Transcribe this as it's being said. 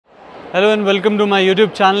Hello and welcome to my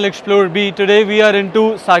YouTube channel Explore B. Today we are into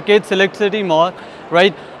Saket Select City Mall,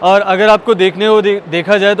 right? और अगर आपको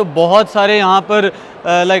देखा जाए तो बहुत सारे यहाँ पर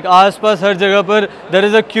like आसपास हर जगह पर there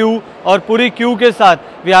is a queue और पूरी queue के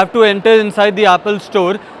साथ we have to enter inside the Apple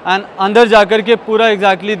store and अंदर जाकर के पूरा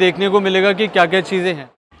exactly देखने को मिलेगा कि क्या-क्या चीज़ें हैं.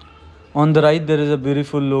 On the right there is a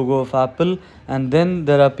beautiful logo of Apple, and then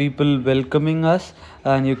there are people welcoming us,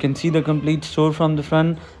 and you can see the complete store from the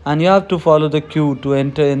front, and you have to follow the queue to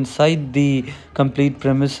enter inside the complete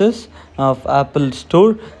premises of Apple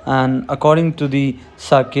store, and according to the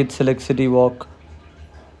Saket Select City Walk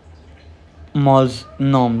mall's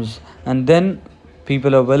norms. And then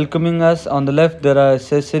people are welcoming us. On the left there are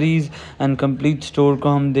accessories and complete store को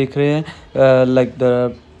हम देख रहे हैं, like there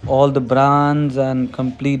are all the brands and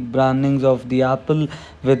complete brandings of the Apple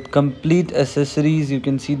with complete accessories. You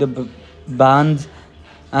can see the bands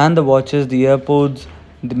and the watches, the AirPods,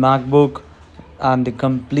 the MacBook, and the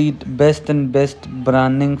complete best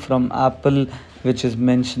branding from Apple, which is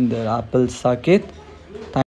mentioned there, Apple Saket.